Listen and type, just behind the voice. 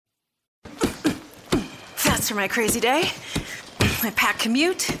That's for my crazy day. My packed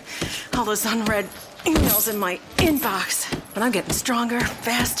commute, all those unread emails in my inbox. But I'm getting stronger,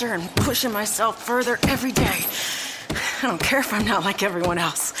 faster, and pushing myself further every day. I don't care if I'm not like everyone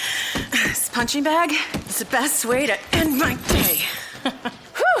else. This punching bag is the best way to end my day.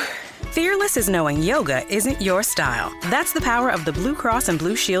 Whew. Fearless is knowing yoga isn't your style. That's the power of the Blue Cross and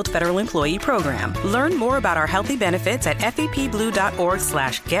Blue Shield Federal Employee Program. Learn more about our healthy benefits at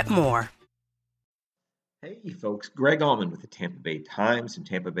fepblue.org/getmore. Hey folks, Greg Auman with the Tampa Bay Times and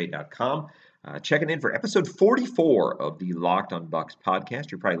TampaBay.com. Checking in for episode 44 of the Locked on Bucs podcast.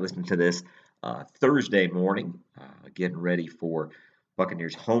 You're probably listening to this Thursday morning, getting ready for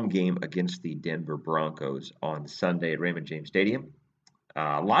Buccaneers home game against the Denver Broncos on Sunday at Raymond James Stadium.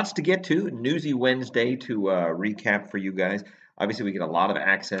 Lots to get to. Newsy Wednesday to recap for you guys. Obviously, we get a lot of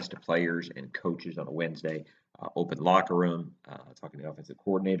access to players and coaches on a Wednesday. Open locker room, talking to the offensive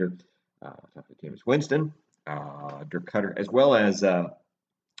coordinator, talking to Jameis WInston, Dirk Cutter, as well as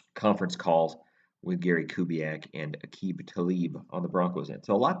conference calls with Gary Kubiak and Aqib Talib on the Broncos end.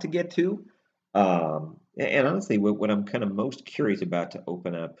 So a lot to get to. And honestly, what I'm kind of most curious about to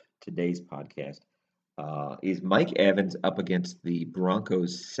open up today's podcast is Mike Evans up against the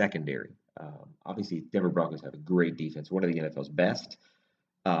Broncos secondary. Obviously, Denver Broncos have a great defense, one of the NFL's best.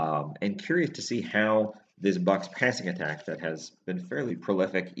 And curious to see how this Bucs passing attack that has been fairly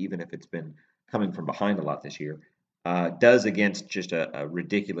prolific, even if it's been coming from behind a lot this year, does against just a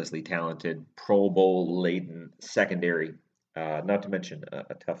ridiculously talented Pro Bowl-laden secondary, not to mention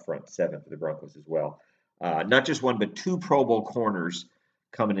a tough front seven for the Broncos as well. Not just one, but two Pro Bowl corners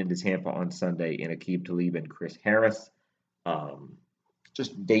coming into Tampa on Sunday in Aqib Talib and Chris Harris.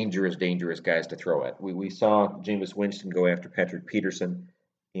 Just dangerous guys to throw at. We saw Jameis Winston go after Patrick Peterson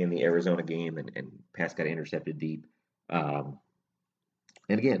in the Arizona game, and pass got intercepted deep. And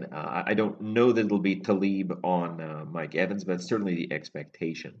again, I don't know that it'll be Talib on Mike Evans, but it's certainly the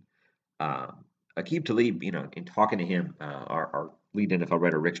expectation. Aqib Talib, in talking to him, our lead NFL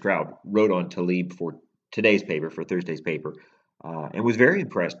writer, Rick Stroud, wrote on Talib for today's paper, for Thursday's paper, and was very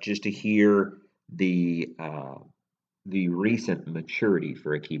impressed just to hear the recent maturity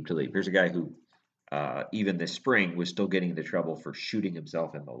for Aqib Talib. Here's a guy who, even this spring, was still getting into trouble for shooting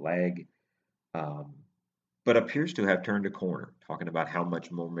himself in the leg, but appears to have turned a corner, talking about how much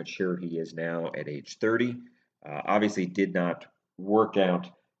more mature he is now at age 30. Obviously did not work out.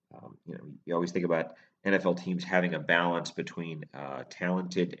 You always think about NFL teams having a balance between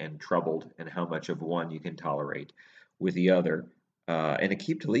talented and troubled, and how much of one you can tolerate with the other. And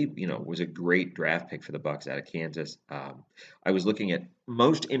Aqib Talib, was a great draft pick for the Bucs out of Kansas. I was looking at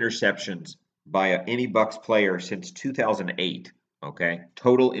most interceptions by any Bucs player since 2008. Okay,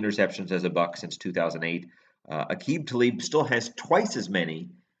 total interceptions as a Buc since 2008. Aqib Talib still has twice as many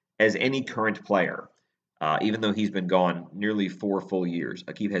as any current player, even though he's been gone nearly 4 full years.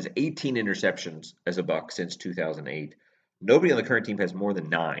 Aqib has 18 interceptions as a Buc since 2008. Nobody on the current team has more than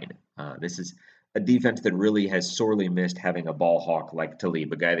 9. This is a defense that really has sorely missed having a ball hawk like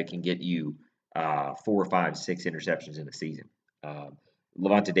Talib, a guy that can get you 4, 5, 6 interceptions in a season.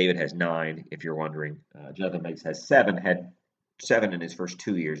 Levante David has 9, if you're wondering. Jonathan Banks has 7, had 7 in his first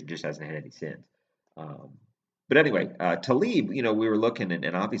 2 years, and just hasn't had any since. But anyway, Talib, we were looking,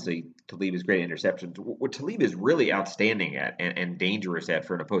 and obviously Talib is great at interceptions. What Talib is really outstanding at and dangerous at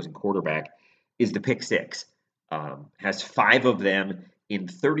for an opposing quarterback is the pick six. Has 5 of them in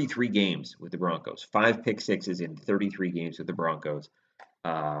 33 games with the Broncos. 5 pick sixes in 33 games with the Broncos.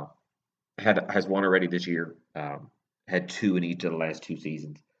 Has 1 already this year. Had 2 in each of the last 2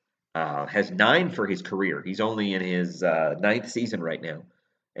 seasons. Has 9 for his career. He's only in his 9th season right now.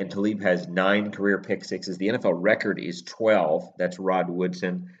 And Talib has 9 career pick sixes. The NFL record is 12. That's Rod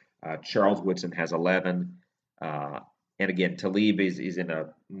Woodson. Charles Woodson has 11. And again, Talib is in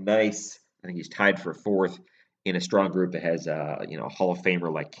a nice, I think he's tied for 4th in a strong group that has, a Hall of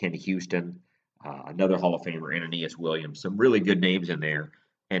Famer like Ken Houston, another Hall of Famer, Ananias Williams. Some really good names in there.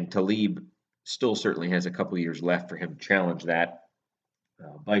 And Talib still certainly has a couple years left for him to challenge that.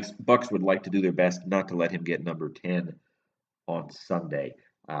 Bucs would like to do their best not to let him get number 10 on Sunday.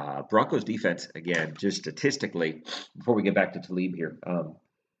 Broncos defense, again, just statistically, before we get back to Talib here,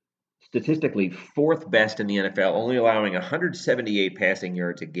 statistically 4th best in the NFL, only allowing 178 passing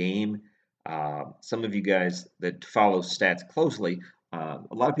yards a game. Some of you guys that follow stats closely, a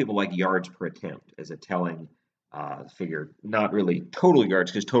lot of people like yards per attempt as a telling figure. Not really total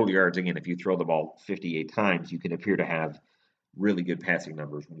yards, because total yards, again, if you throw the ball 58 times, you can appear to have really good passing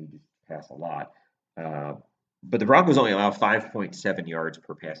numbers when you just pass a lot. But the Broncos only allow 5.7 yards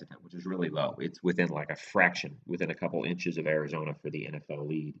per pass attempt, which is really low. It's within like a fraction, within a couple inches of Arizona for the NFL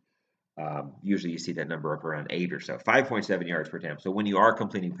lead. Usually you see that number up around 8 or so, 5.7 yards per attempt. So when you are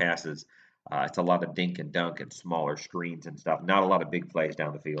completing passes, it's a lot of dink and dunk and smaller screens and stuff, not a lot of big plays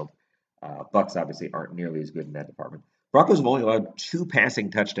down the field. Bucs obviously aren't nearly as good in that department. Broncos have only allowed 2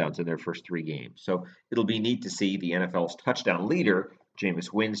 passing touchdowns in their first 3 games. So it'll be neat to see the NFL's touchdown leader,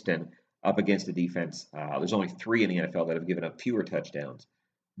 Jameis Winston, up against a defense. There's only 3 in the NFL that have given up fewer touchdowns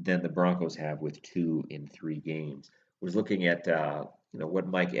than the Broncos have with 2 in 3 games. Was looking at what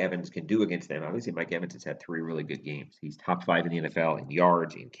Mike Evans can do against them. Obviously, Mike Evans has had 3 really good games. He's top 5 in the NFL in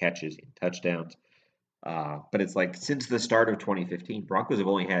yards, in catches, in touchdowns. But it's like since the start of 2015, Broncos have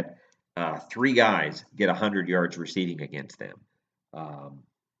only had 3 guys get 100 yards receiving against them.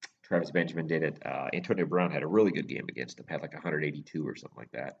 Travis Benjamin did it. Antonio Brown had a really good game against them, had like 182 or something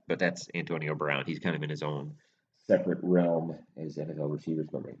like that. But that's Antonio Brown. He's kind of in his own separate realm as NFL receivers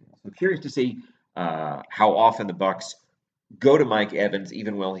go right now. So curious to see how often the Bucs go to Mike Evans,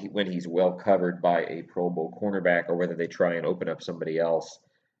 even when he's well covered by a Pro Bowl cornerback, or whether they try and open up somebody else.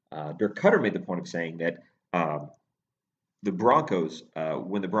 Dirk Cutter made the point of saying that the Broncos,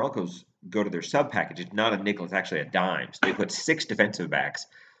 when the Broncos go to their sub package, it's not a nickel, it's actually a dime. So they put 6 defensive backs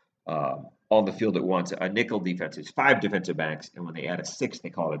on the field at once. A nickel defense is 5 defensive backs, and when they add a 6th, they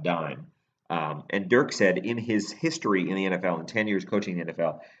call it a dime. And Dirk said in his history in the NFL, in 10 years coaching the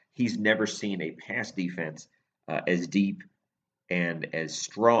NFL, he's never seen a pass defense as deep and as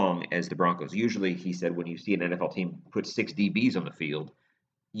strong as the Broncos. Usually, he said, when you see an NFL team put 6 DBs on the field,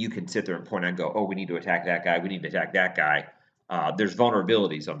 you can sit there and point out and go, oh, we need to attack that guy, we need to attack that guy. There's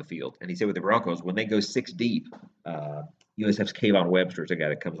vulnerabilities on the field. And he said with the Broncos, when they go 6 deep, USF's Kayvon Webster is a guy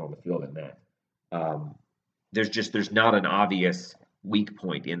that comes on the field in that. There's not an obvious weak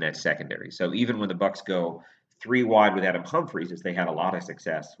point in that secondary. So even when the Bucs go 3 wide with Adam Humphries, as they had a lot of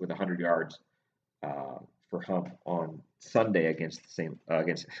success with 100 yards for Hump on Sunday against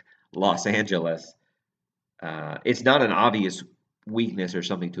Los Angeles, it's not an obvious weakness or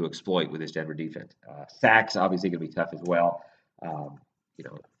something to exploit with this Denver defense. Sacks obviously going to be tough as well.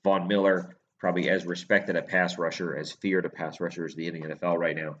 Von Miller, probably as respected a pass rusher, as feared a pass rusher as in the NFL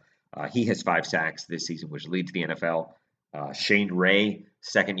right now. He has 5 sacks this season, which leads the NFL. Shane Ray,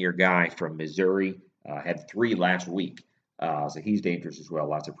 second-year guy from Missouri, had 3 last week. So he's dangerous as well.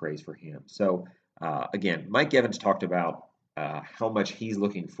 Lots of praise for him. So, again, Mike Evans talked about how much he's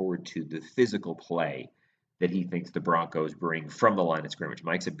looking forward to the physical play that he thinks the Broncos bring from the line of scrimmage.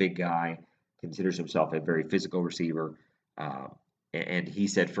 Mike's a big guy, considers himself a very physical receiver. And he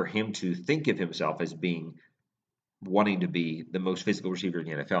said for him to think of himself as wanting to be the most physical receiver in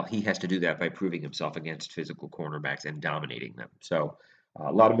the NFL, he has to do that by proving himself against physical cornerbacks and dominating them. So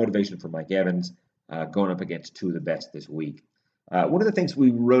a lot of motivation for Mike Evans going up against 2 of the best this week. One of the things we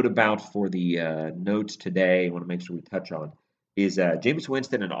wrote about for the notes today, I want to make sure we touch on, is Jameis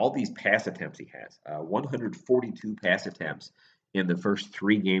Winston and all these pass attempts he has. 142 pass attempts in the first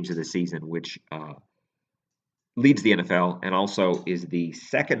 3 games of the season, which leads the NFL and also is the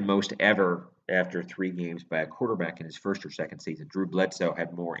second most ever after 3 games by a quarterback in his first or second season. Drew Bledsoe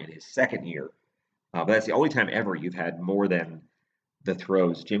had more in his second year. But that's the only time ever you've had more than the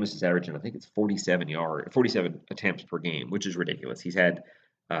throws. Jameis is averaging, I think it's 47 attempts per game, which is ridiculous. He's had,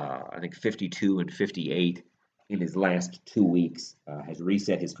 I think, 52 and 58 in his last 2 weeks, has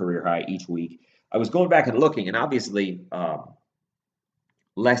reset his career high each week. I was going back and looking, and obviously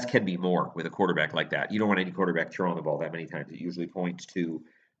less can be more with a quarterback like that. You don't want any quarterback throwing the ball that many times. It usually points to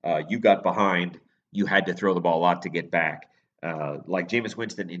you got behind, you had to throw the ball a lot to get back. Like Jameis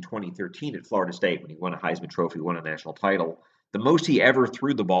Winston in 2013 at Florida State when he won a Heisman Trophy, won a national title. The most he ever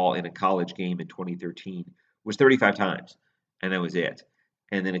threw the ball in a college game in 2013 was 35 times, and that was it.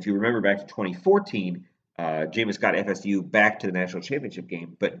 And then if you remember back to 2014, Jameis got FSU back to the national championship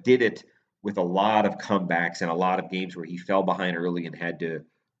game, but did it with a lot of comebacks and a lot of games where he fell behind early and had to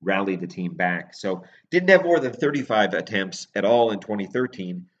rally the team back. So didn't have more than 35 attempts at all in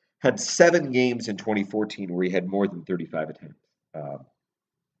 2013. Had 7 games in 2014 where he had more than 35 attempts,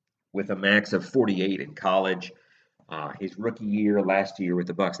 with a max of 48 in college. His rookie year last year with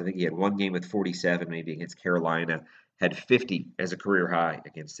the Bucs, I think he had 1 game with 47, maybe against Carolina. Had 50 as a career high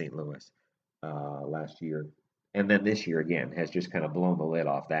against St. Louis last year. And then this year, again, has just kind of blown the lid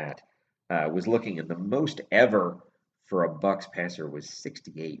off that. Was looking at the most ever for a Bucs passer was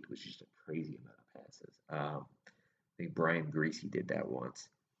 68, which is a crazy amount of passes. I think Brian Greasy did that once.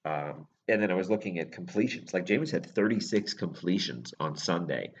 And then I was looking at completions. Like Jameis had 36 completions on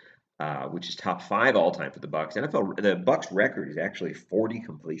Sunday, which is top 5 all time for the Bucs. The Bucs record is actually 40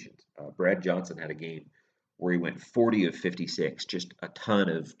 completions. Brad Johnson had a game where he went 40 of 56, just a ton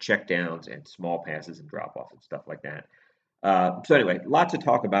of checkdowns and small passes and drop-offs and stuff like that. So anyway, lots to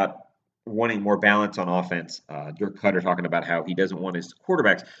talk about wanting more balance on offense. Dirk Cutter talking about how he doesn't want his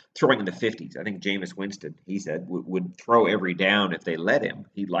quarterbacks throwing in the 50s. I think Jameis Winston, he said, would throw every down if they let him.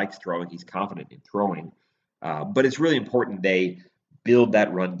 He likes throwing. He's confident in throwing. But it's really important they build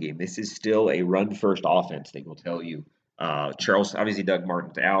that run game. This is still a run-first offense, they will tell you. Charles, obviously Doug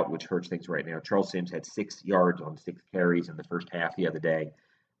Martin's out, which hurts things right now. Charles Sims had 6 yards on 6 carries in the first half the other day.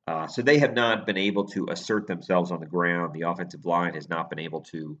 So they have not been able to assert themselves on the ground. The offensive line has not been able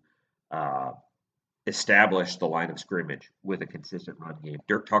to uh, establish the line of scrimmage with a consistent run game.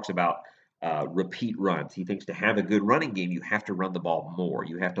 Dirk talks about repeat runs. He thinks to have a good running game, you have to run the ball more.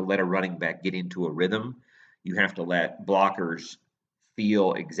 You have to let a running back get into a rhythm. You have to let blockers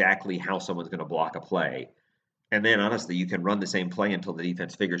feel exactly how someone's going to block a play. And then honestly, you can run the same play until the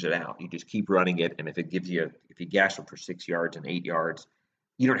defense figures it out. You just keep running it, and if you gash them for 6 yards and 8 yards,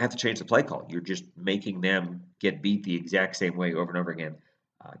 you don't have to change the play call. You're just making them get beat the exact same way over and over again.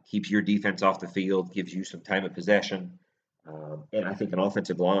 Keeps your defense off the field, gives you some time of possession, and I think an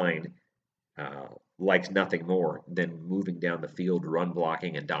offensive line likes nothing more than moving down the field, run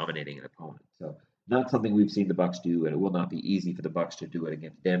blocking, and dominating an opponent. So not something we've seen the Bucs do, and it will not be easy for the Bucs to do it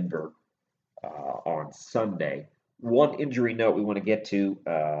against Denver on Sunday. One injury note we want to get to,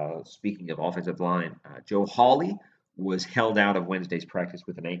 speaking of offensive line, Joe Hawley was held out of Wednesday's practice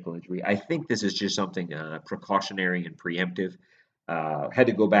with an ankle injury. I think this is just something precautionary and preemptive. Had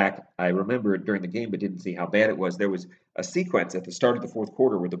to go back. I remember it during the game, but didn't see how bad it was. There was a sequence at the start of the fourth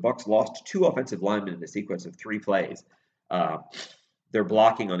quarter where the Bucs lost 2 offensive linemen in a sequence of 3 plays. They're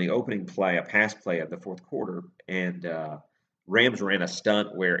blocking on the opening play, a pass play of the fourth quarter, and Rams ran a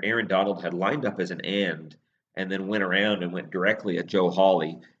stunt where Aaron Donald had lined up as an end and then went around and went directly at Joe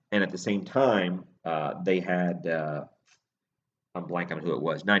Hawley. And at the same time, they had I'm blanking on who it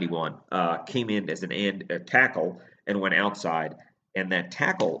was. 91 came in as an end tackle and went outside. And that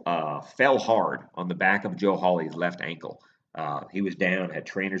tackle fell hard on the back of Joe Hawley's left ankle. He was down, had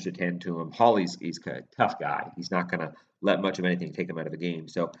trainers attend to him. He's a tough guy. He's not going to let much of anything take him out of the game.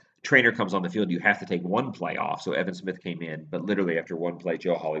 So trainer comes on the field. You have to take 1 play off. So Evan Smith came in, but literally after 1 play,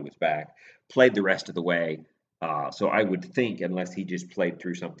 Joe Hawley was back, played the rest of the way. So I would think, unless he just played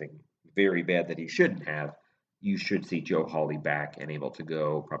through something very bad that he shouldn't have, you should see Joe Hawley back and able to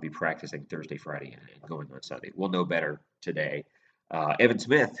go, probably practicing Thursday, Friday, and going on Sunday. We'll know better today. Evan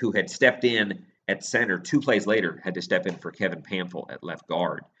Smith, who had stepped in at center 2 plays later, had to step in for Kevin Pamphil at left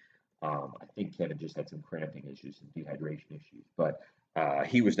guard. I think Kevin just had some cramping issues, some dehydration issues, but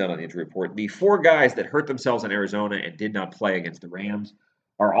he was not on the injury report. The 4 guys that hurt themselves in Arizona and did not play against the Rams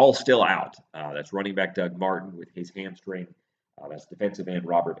are all still out. That's running back Doug Martin with his hamstring. That's defensive end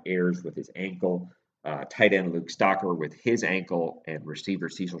Robert Ayers with his ankle. Tight end Luke Stocker with his ankle, and receiver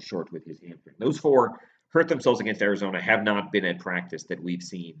Cecil Short with his hamstring. Those 4 hurt themselves against Arizona, have not been at practice that we've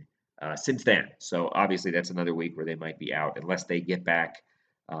seen since then. So obviously that's another week where they might be out unless they get back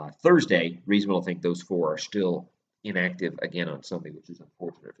Thursday. Reasonable to think those 4 are still inactive again on Sunday, which is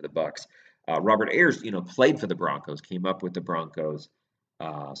unfortunate for the Bucs. Robert Ayers, played for the Broncos, came up with the Broncos,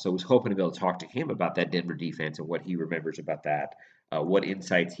 so was hoping to be able to talk to him about that Denver defense and what he remembers about that, what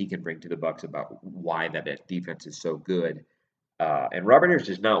insights he can bring to the Bucs about why that defense is so good. And Robert Ayers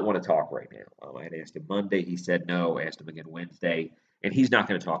does not want to talk right now. I had asked him Monday. He said no. I asked him again Wednesday. And he's not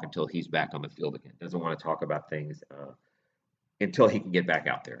going to talk until he's back on the field again. Doesn't want to talk about things until he can get back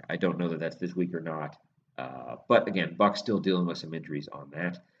out there. I don't know that that's this week or not. But again, Bucs still dealing with some injuries on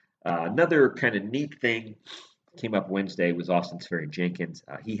that. Another kind of neat thing came up Wednesday was Austin Seferian-Jenkins.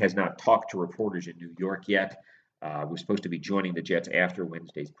 He has not talked to reporters in New York yet. Was supposed to be joining the Jets after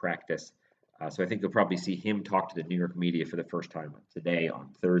Wednesday's practice. So I think you'll probably see him talk to the New York media for the first time today on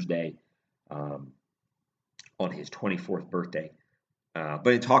Thursday on his 24th birthday. But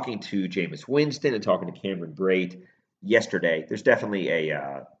in talking to Jameis Winston and talking to Cameron Brate yesterday, there's definitely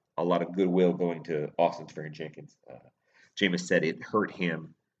a lot of goodwill going to Austin Seferian-Jenkins. Jameis said it hurt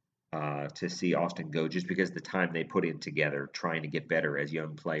him to see Austin go just because of the time they put in together trying to get better as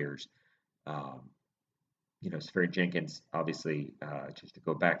young players. Seferian-Jenkins, obviously, just to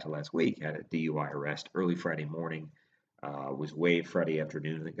go back to last week, had a DUI arrest early Friday morning, was waived Friday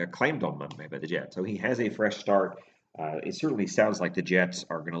afternoon, and got claimed on Monday by the Jets. So he has a fresh start. It certainly sounds like the Jets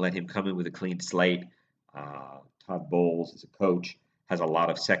are going to let him come in with a clean slate. Todd Bowles, as a coach, has a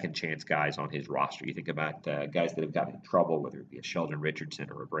lot of second-chance guys on his roster. You think about guys that have gotten in trouble, whether it be a Sheldon Richardson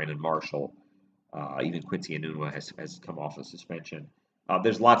or a Brandon Marshall. Even Quincy Enunwa has come off a suspension.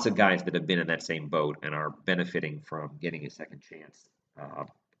 There's lots of guys that have been in that same boat and are benefiting from getting a second chance.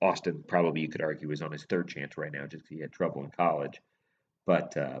 Austin, probably you could argue, is on his 3rd chance right now just because he had trouble in college.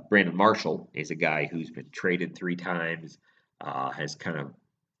 But Brandon Marshall is a guy who's been traded 3 times, has kind of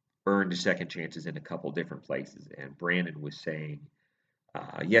earned second chances in a couple different places. And Brandon was saying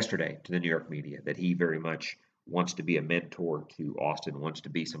yesterday to the New York media that he very much wants to be a mentor to Austin, wants to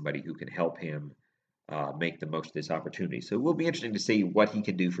be somebody who can help him make the most of this opportunity. So it will be interesting to see what he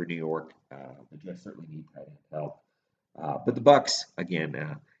can do for New York. The Jets certainly need tight end help. But the Bucs,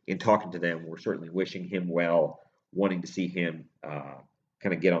 again, in talking to them, we're certainly wishing him well, wanting to see him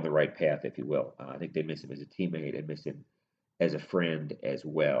kind of get on the right path, if you will. I think they miss him as a teammate and miss him as a friend as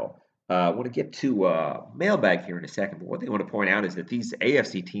well. I want to get to mailbag here in a second, but one thing I want to point out is that these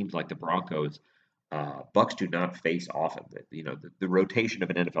AFC teams like the Broncos, Bucs do not face often. The rotation of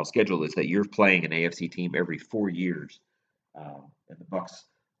an NFL schedule is that you're playing an AFC team every 4 years, and the Bucs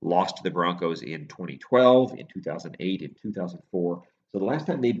lost to the Broncos in 2012, in 2008, in 2004. So the last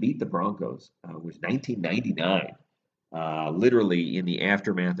time they beat the Broncos was 1999, literally in the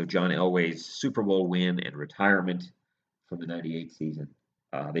aftermath of John Elway's Super Bowl win and retirement from the 98 season.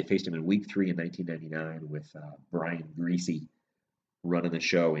 They faced him in Week 3 in 1999 with Brian Greasy running the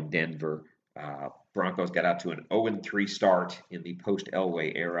show in Denver. Broncos got out to an 0-3 start in the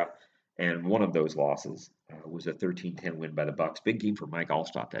post-Elway era, and one of those losses was a 13-10 win by the Bucs. Big game for Mike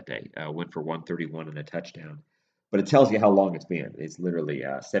Allstott that day. Went for 131 and a touchdown. But it tells you how long it's been. It's literally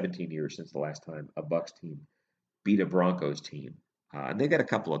 17 years since the last time a Bucs team beat a Broncos team. And they got a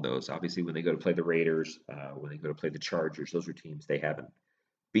couple of those. Obviously, when they go to play the Raiders, when they go to play the Chargers, those are teams they haven't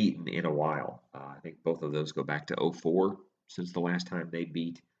beaten in a while. I think both of those go back to 2004 since the last time they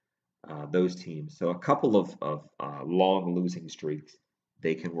beat those teams. So a couple of long losing streaks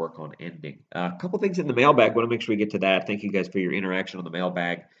they can work on ending. A couple things in the mailbag. Want to make sure we get to that. Thank you guys for your interaction on the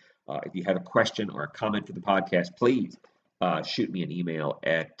mailbag. If you have a question or a comment for the podcast, please shoot me an email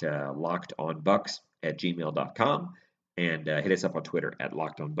at lockedonbucs@gmail.com and hit us up on Twitter at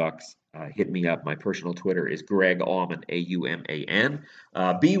lockedonbucs. Hit me up. My personal Twitter is Greg Auman, Auman.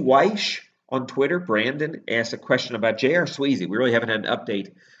 B. Weish on Twitter. Brandon asked a question about J.R. Sweezy. We really haven't had an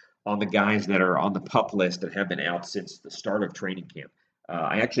update on the guys that are on the PUP list that have been out since the start of training camp.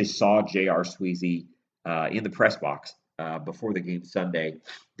 I actually saw J.R. Sweezy in the press box before the game Sunday.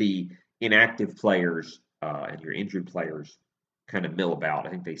 The inactive players and your injured players kind of mill about. I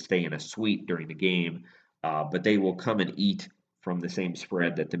think they stay in a suite during the game, but they will come and eat from the same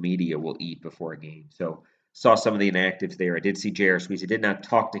spread that the media will eat before a game. So saw some of the inactives there. I did see J.R. Sweezy. Did not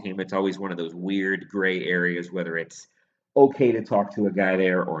talk to him. It's always one of those weird gray areas, whether it's okay to talk to a guy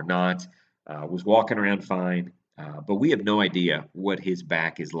there or not. Was walking around fine, but we have no idea what his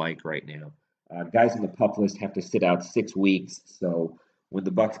back is like right now. Guys on the PUP list have to sit out 6 weeks, so when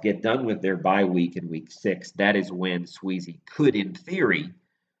the Bucs get done with their bye week in Week 6, that is when Sweezy could, in theory,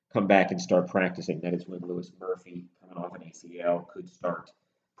 come back and start practicing. That is when Lewis Murphy, coming off an ACL, could start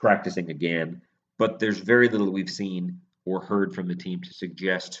practicing again. But there's very little we've seen or heard from the team to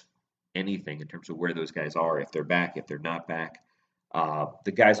suggest anything in terms of where those guys are, if they're back, if they're not back.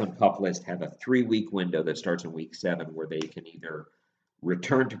 The guys on PUP list have a 3-week window that starts in Week 7 where they can either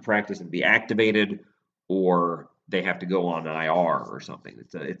return to practice and be activated, or they have to go on IR or something.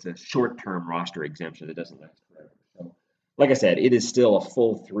 It's a short-term roster exemption that doesn't last forever. So, like I said, it is still a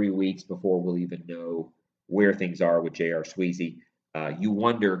full 3 weeks before we'll even know where things are with J.R. Sweezy. You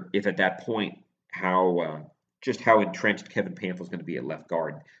wonder if at that point how entrenched Kevin Pamphle's going to be at left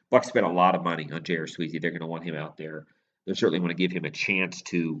guard. Bucs spent a lot of money on J.R. Sweezy. They're going to want him out there. They certainly want to give him a chance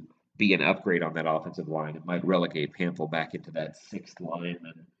to be an upgrade on that offensive line. It might relegate Pamphile back into that sixth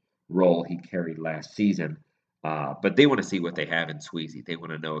lineman role he carried last season. But they want to see what they have in Sweezy. They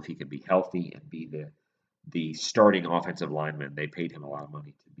want to know if he can be healthy and be the starting offensive lineman they paid him a lot of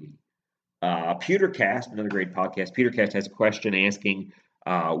money to be. Pewtercast, another great podcast. Pewtercast has a question asking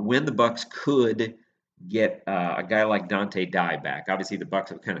when the Bucs could get a guy like Dante Dye back. Obviously, the Bucs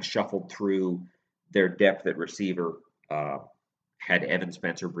have kind of shuffled through their depth at receiver. Had Evan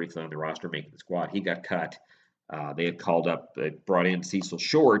Spencer briefly on the roster making the squad. He got cut. They had brought in Cecil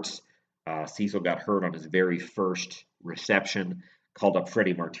Shorts. Cecil got hurt on his very first reception. Called up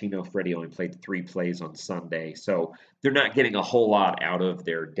Freddie Martino. Freddie only played 3 plays on Sunday. So they're not getting a whole lot out of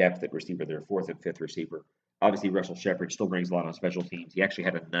their depth at receiver, their 4th and 5th receiver. Obviously, Russell Shepard still brings a lot on special teams. He actually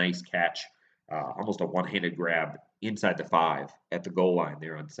had a nice catch, almost a one-handed grab inside the 5 at the goal line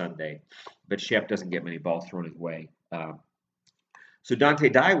there on Sunday. But Shep doesn't get many balls thrown his way. So Dante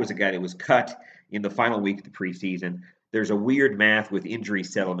Dye was a guy that was cut in the final week of the preseason. There's a weird math with injury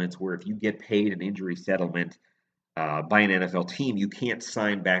settlements where if you get paid an injury settlement by an NFL team, you can't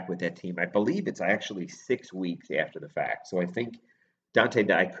sign back with that team. I believe it's actually 6 weeks after the fact. So I think Dante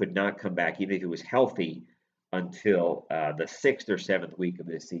Dye could not come back, even if he was healthy, until the 6th or 7th week of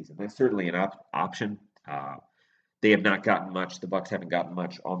this season. That's certainly an option. They have not gotten much. The Bucs haven't gotten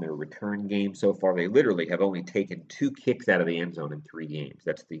much on their return game so far. They literally have only taken 2 kicks out of the end zone in 3 games.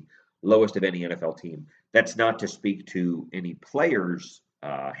 That's the lowest of any NFL team. That's not to speak to any players'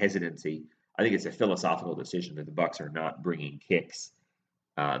 hesitancy. I think it's a philosophical decision that the Bucs are not bringing kicks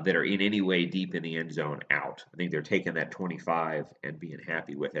that are in any way deep in the end zone out. I think they're taking that 25 and being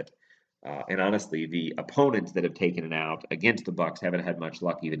happy with it. And honestly, the opponents that have taken it out against the Bucs haven't had much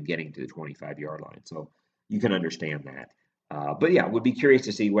luck even getting to the 25-yard line. So you can understand that. But yeah, would be curious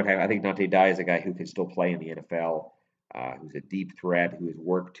to see what happens. I think Dante Dye is a guy who can still play in the NFL, who's a deep threat, who has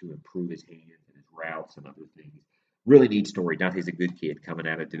worked to improve his hands and his routes and other things. Really neat story. Dante's a good kid coming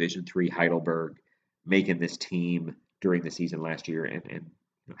out of Division III Heidelberg, making this team during the season last year and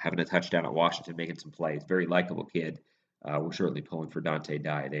having a touchdown at Washington, making some plays. Very likable kid. We're certainly pulling for Dante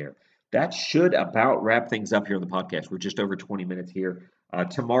Dye there. That should about wrap things up here on the podcast. We're just over 20 minutes here.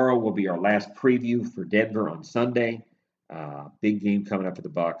 Tomorrow will be our last preview for Denver on Sunday. Big game coming up for the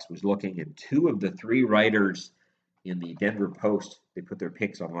Bucs. Was looking, and 2 of the 3 writers in the Denver Post, they put their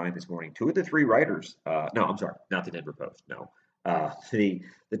picks online this morning. 2 of the 3 writers, no, I'm sorry, not the Denver Post, no.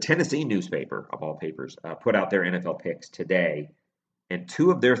 The Tennessee newspaper, of all papers, put out their NFL picks today, and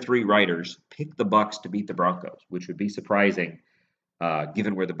 2 of their 3 writers picked the Bucs to beat the Broncos, which would be surprising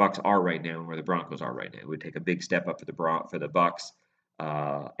given where the Bucs are right now and where the Broncos are right now. It would take a big step up for the Bucs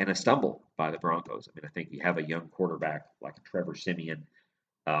and a stumble by the Broncos. I mean, I think you have a young quarterback like Trevor Siemian.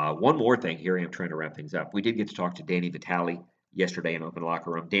 One more thing here, I am trying to wrap things up. We did get to talk to Danny Vitale yesterday in Open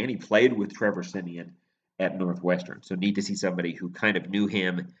Locker Room. Danny played with Trevor Siemian at Northwestern, so neat to see somebody who kind of knew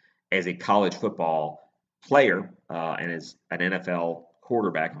him as a college football player and as an NFL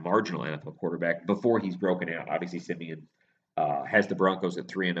quarterback, a marginal NFL quarterback, before he's broken out. Obviously, Siemian has the Broncos at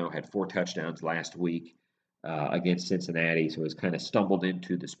 3-0, had 4 touchdowns last week against Cincinnati, so has kind of stumbled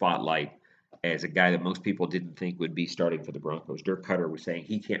into the spotlight as a guy that most people didn't think would be starting for the Broncos. Dirk Cutter was saying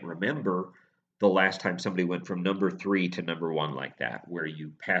he can't remember the last time somebody went from number 3 to number 1 like that, where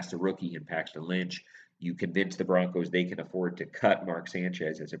you passed a rookie in Paxton Lynch, you convince the Broncos they can afford to cut Mark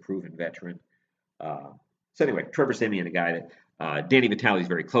Sanchez as a proven veteran. So anyway, Trevor Siemian, a guy that Danny Vitale is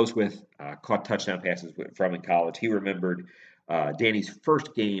very close with, caught touchdown passes from in college. He remembered Danny's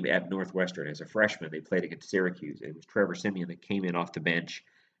first game at Northwestern as a freshman. They played against Syracuse. It was Trevor Siemian that came in off the bench,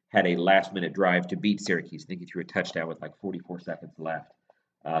 had a last-minute drive to beat Syracuse. I think he threw a touchdown with like 44 seconds left.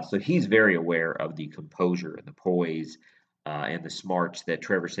 So he's very aware of the composure and the poise and the smarts that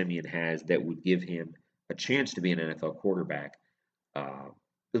Trevor Siemian has that would give him a chance to be an NFL quarterback.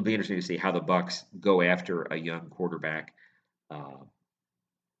 It'll be interesting to see how the Bucs go after a young quarterback.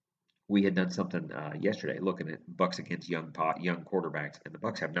 We had done something yesterday looking at Bucs against young quarterbacks, and the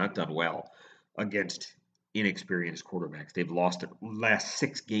Bucs have not done well against inexperienced quarterbacks. They've lost the last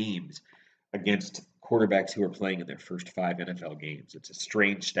 6 games against quarterbacks who are playing in their first 5 NFL games. It's a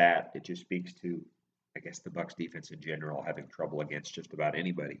strange stat. It just speaks to, I guess, the Bucs defense in general having trouble against just about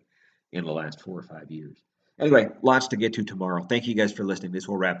anybody in the last 4 or 5 years. Anyway, lots to get to tomorrow. Thank you guys for listening. This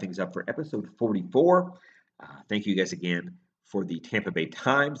will wrap things up for episode 44. Thank you guys again for the Tampa Bay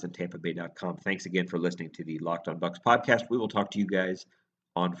Times and TampaBay.com. Thanks again for listening to the Locked on Bucs podcast. We will talk to you guys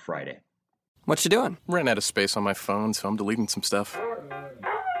on Friday. What you doing? Ran out of space on my phone, so I'm deleting some stuff.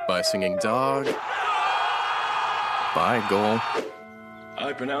 Bye, singing dog. Bye, goal.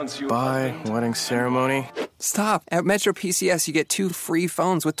 I pronounce you. Bye, wedding ceremony. Stop. At Metro PCS, you get 2 free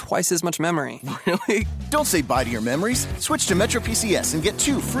phones with twice as much memory. Really? Don't say bye to your memories. Switch to Metro PCS and get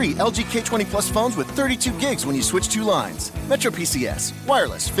 2 free LG K20 Plus phones with 32 gigs when you switch 2 lines. Metro PCS.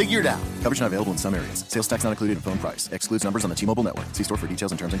 Wireless. Figured out. Coverage not available in some areas. Sales tax not included in phone price. Excludes numbers on the T-Mobile network. See store for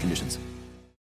details and terms and conditions.